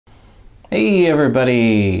Hey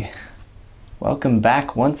everybody! Welcome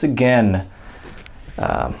back once again.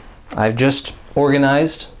 I've just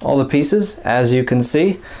organized all the pieces, as you can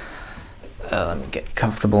see. Let me get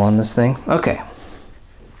comfortable on this thing. Okay.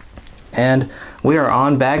 And we are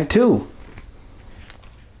on bag 2.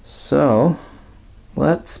 So,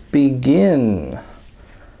 let's begin.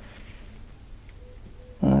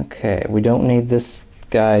 Okay, we don't need this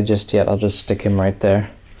guy just yet. I'll just stick him right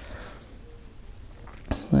there.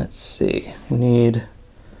 Let's see, we need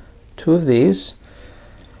 2 of these.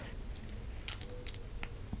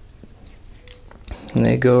 And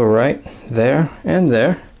they go right there and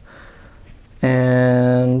there.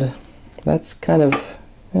 And that's kind of,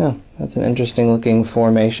 yeah, that's an interesting looking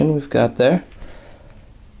formation we've got there.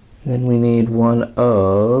 Then we need one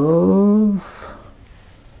of,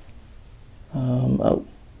 oh,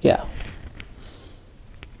 yeah.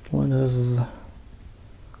 One of,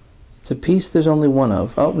 it's a piece there's only one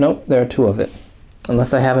of. Oh, nope, there are 2 of it.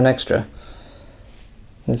 Unless I have an extra.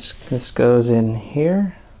 This goes in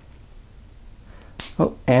here.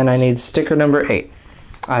 Oh, and I need sticker number 8.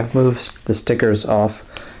 I've moved the stickers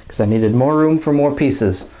off because I needed more room for more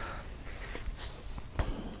pieces.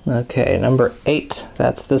 Okay, number 8,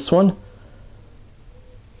 that's this one.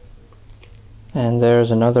 And there's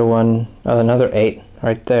another one, another 8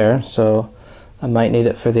 right there, so I might need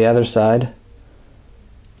it for the other side.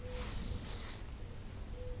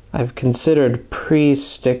 I've considered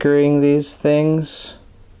pre-stickering these things,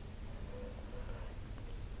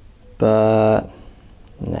 but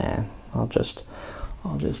nah, I'll just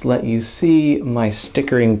let you see my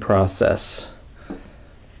stickering process.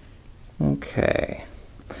 Okay.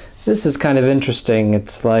 This is kind of interesting.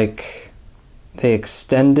 It's like they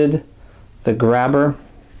extended the grabber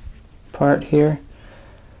part here.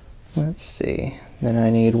 Let's see. Then I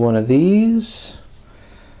need one of these,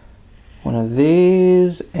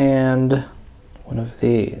 and one of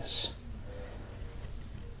these.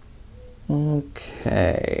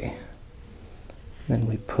 Okay. Then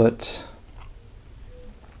we put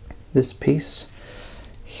this piece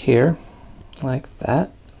here, like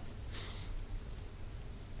that.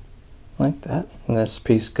 Like that. And this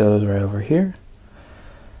piece goes right over here.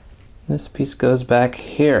 This piece goes back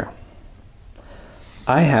here.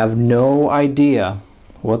 I have no idea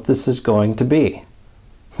what this is going to be.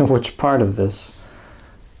 Which part of this.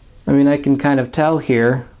 I mean, I can kind of tell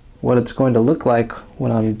here what it's going to look like when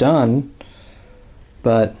I'm done,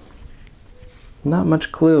 but not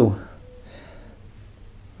much clue.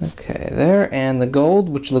 Okay, there, and the gold,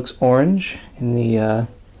 which looks orange in the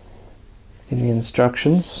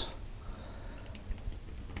instructions.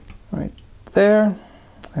 Right there,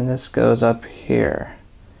 and this goes up here.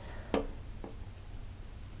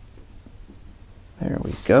 There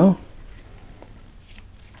we go.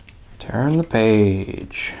 Turn the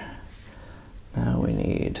page. Now we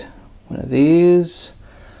need one of these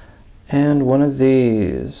and one of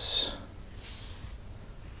these.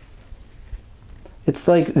 It's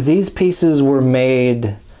like these pieces were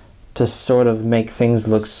made to sort of make things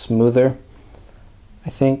look smoother, I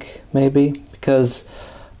think, maybe, because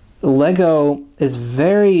Lego is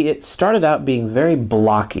it started out being very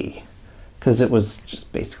blocky, because it was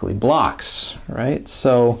just basically blocks, right?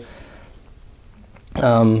 So,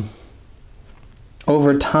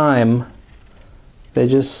 over time,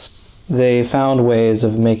 they found ways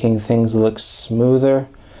of making things look smoother.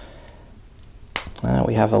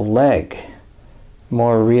 We have a leg.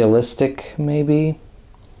 More realistic, maybe?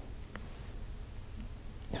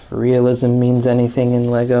 If realism means anything in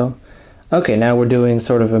Lego. Okay, now we're doing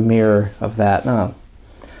sort of a mirror of that. Oh,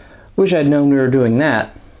 wish I'd known we were doing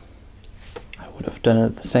that. I would have done it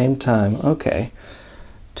at the same time. Okay,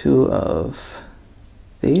 2 of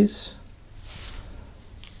these.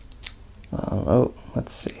 Oh,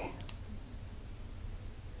 let's see.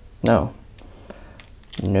 No,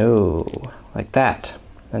 like that,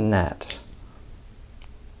 and that.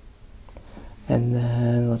 And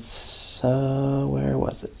then let's, where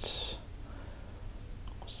was it?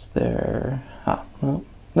 Was there, well,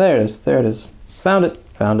 there it is. Found it.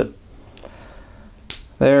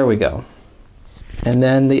 There we go. And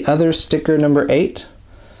then the other sticker, number 8,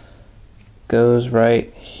 goes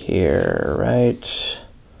right here, right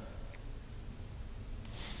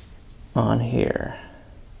on here.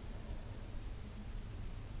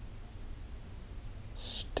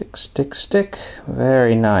 Stick.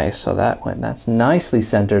 Very nice. So that's nicely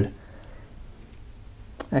centered.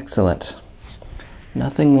 Excellent.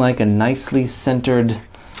 Nothing like a nicely centered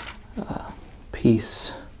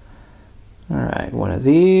piece. All right, one of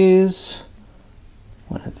these,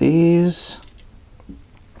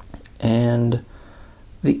 and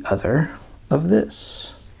the other of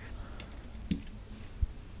this.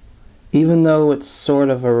 even though it's sort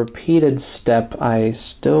of a repeated step, I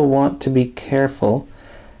still want to be careful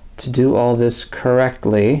to do all this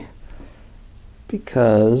correctly,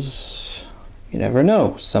 because you never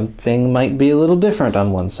know, something might be a little different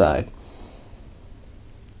on one side.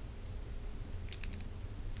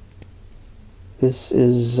 This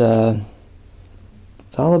is,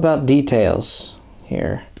 it's all about details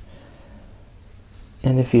here.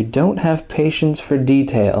 And if you don't have patience for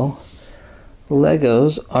detail,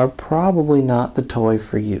 Legos are probably not the toy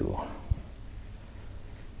for you.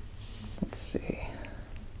 Let's see.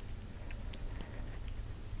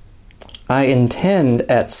 I intend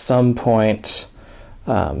at some point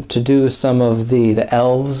to do some of the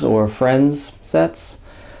elves or friends sets.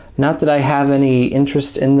 Not that I have any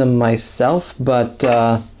interest in them myself, but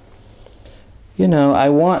you know, I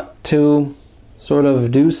want to sort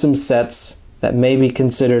of do some sets that may be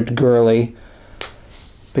considered girly,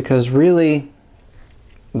 because really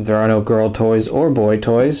there are no girl toys or boy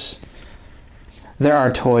toys. There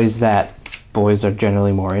are toys that boys are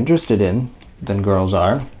generally more interested in than girls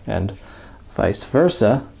are, and vice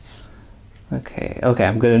versa. Okay,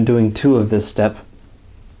 I'm doing 2 of this step.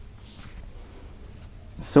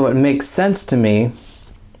 So it makes sense to me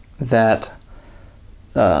that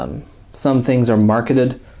some things are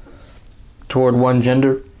marketed toward one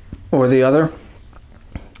gender or the other,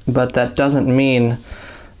 but that doesn't mean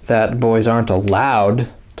that boys aren't allowed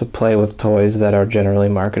to play with toys that are generally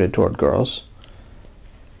marketed toward girls.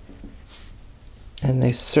 And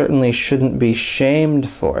they certainly shouldn't be shamed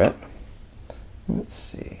for it. Let's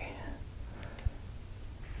see.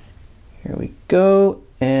 Here we go,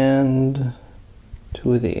 and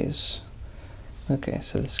 2 of these. Okay,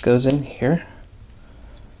 so this goes in here.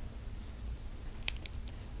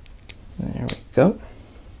 There we go.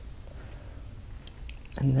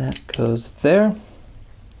 And that goes there.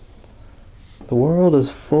 The world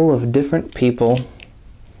is full of different people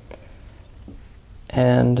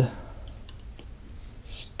and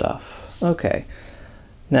stuff. Okay,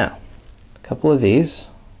 now a couple of these.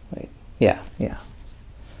 Wait, yeah.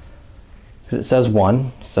 Because it says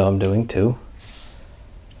 1, so I'm doing 2.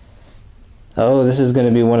 Oh, this is going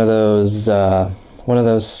to be one of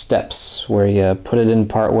those steps where you put it in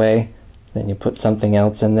part way, then you put something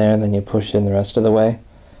else in there, and then you push it in the rest of the way.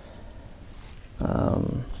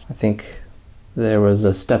 I think there was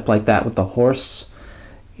a step like that with the horse.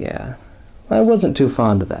 Yeah, I wasn't too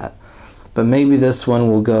fond of that. But maybe this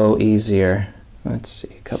one will go easier. Let's see,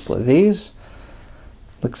 a couple of these.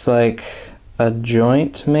 Looks like a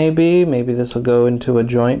joint, maybe. Maybe this will go into a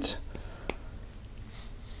joint.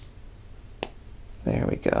 There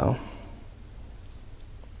we go.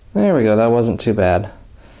 There we go, that wasn't too bad.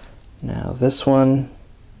 Now this one.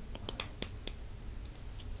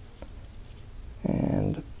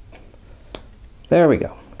 And there we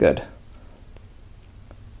go, good.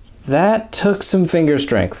 That took some finger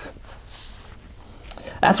strength.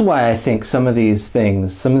 That's why I think some of these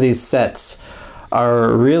things, some of these sets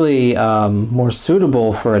are really more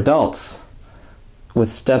suitable for adults. With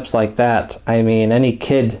steps like that, I mean, any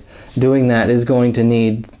kid doing that is going to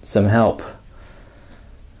need some help.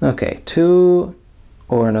 Okay, 2,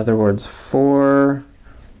 or in other words, 4.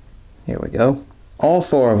 Here we go. All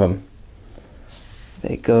 4 of them.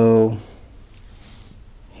 They go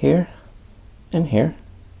here and here.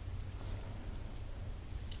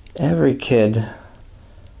 Every kid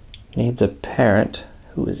needs a parent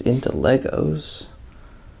who is into Legos.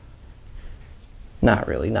 Not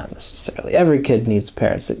really, not necessarily. Every kid needs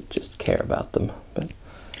parents that just care about them. But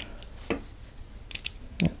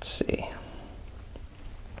let's see.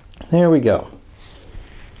 There we go.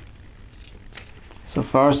 So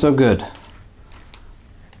far, so good.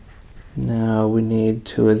 Now we need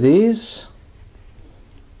 2 of these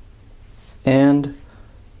and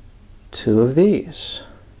 2 of these.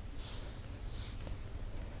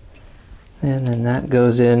 And then that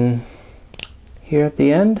goes in here at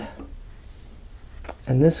the end.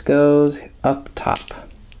 And this goes up top.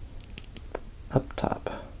 Up top.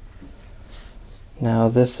 Now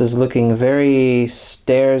this is looking very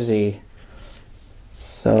stairsy,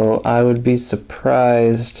 so I would be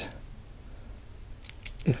surprised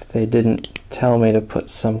if they didn't tell me to put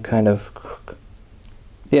some kind of...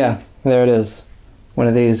 Yeah, there it is. One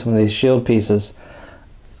of these shield pieces.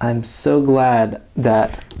 I'm so glad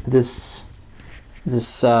that this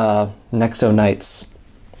Nexo Knights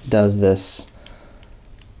does this.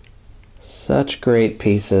 Such great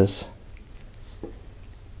pieces.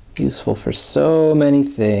 Useful for so many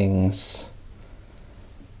things.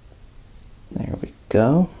 There we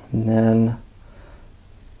go. And then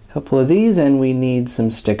a couple of these, and we need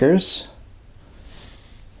some stickers.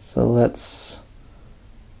 So let's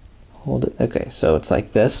hold it. Okay, so it's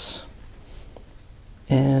like this.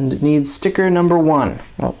 And it needs sticker number 1.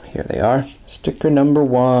 Oh, here they are. Sticker number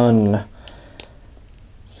 1.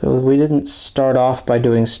 So we didn't start off by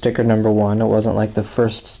doing sticker number 1. It wasn't like the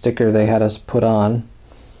first sticker they had us put on.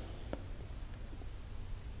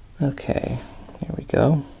 Okay, here we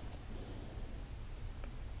go.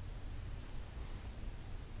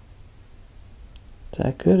 Is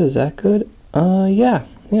that good? Is that good? Yeah,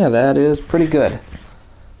 that is pretty good.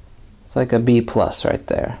 It's like a B+ right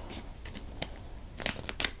there.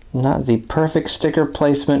 Not the perfect sticker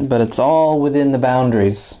placement, but it's all within the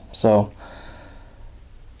boundaries, so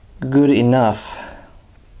good enough.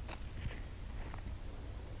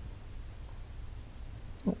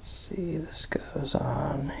 Let's see, this goes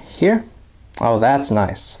on here. Oh, that's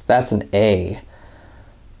nice. That's an A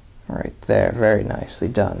right there. Very nicely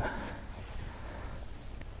done.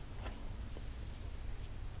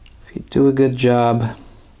 If you do a good job,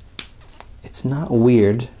 it's not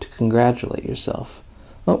weird to congratulate yourself.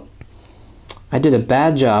 Oh, I did a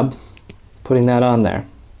bad job putting that on there.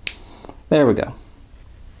 There we go.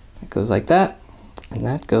 It goes like that, and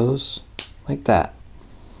that goes like that.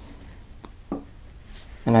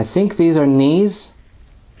 And I think these are knees.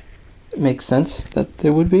 It makes sense that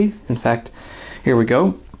they would be. In fact, here we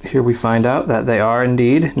go. Here we find out that they are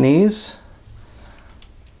indeed knees.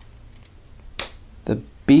 The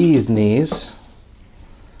bee's knees.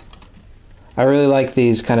 I really like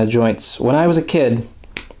these kind of joints. When I was a kid,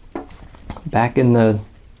 back in the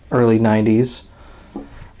early 90s,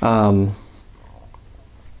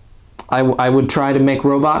 I would try to make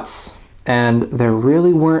robots, and there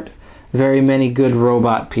really weren't very many good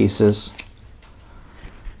robot pieces.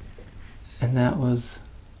 And that was...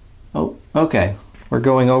 Oh, okay. We're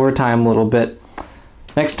going over time a little bit.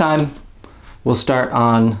 Next time, we'll start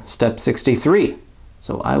on step 63.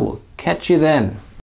 So I will catch you then.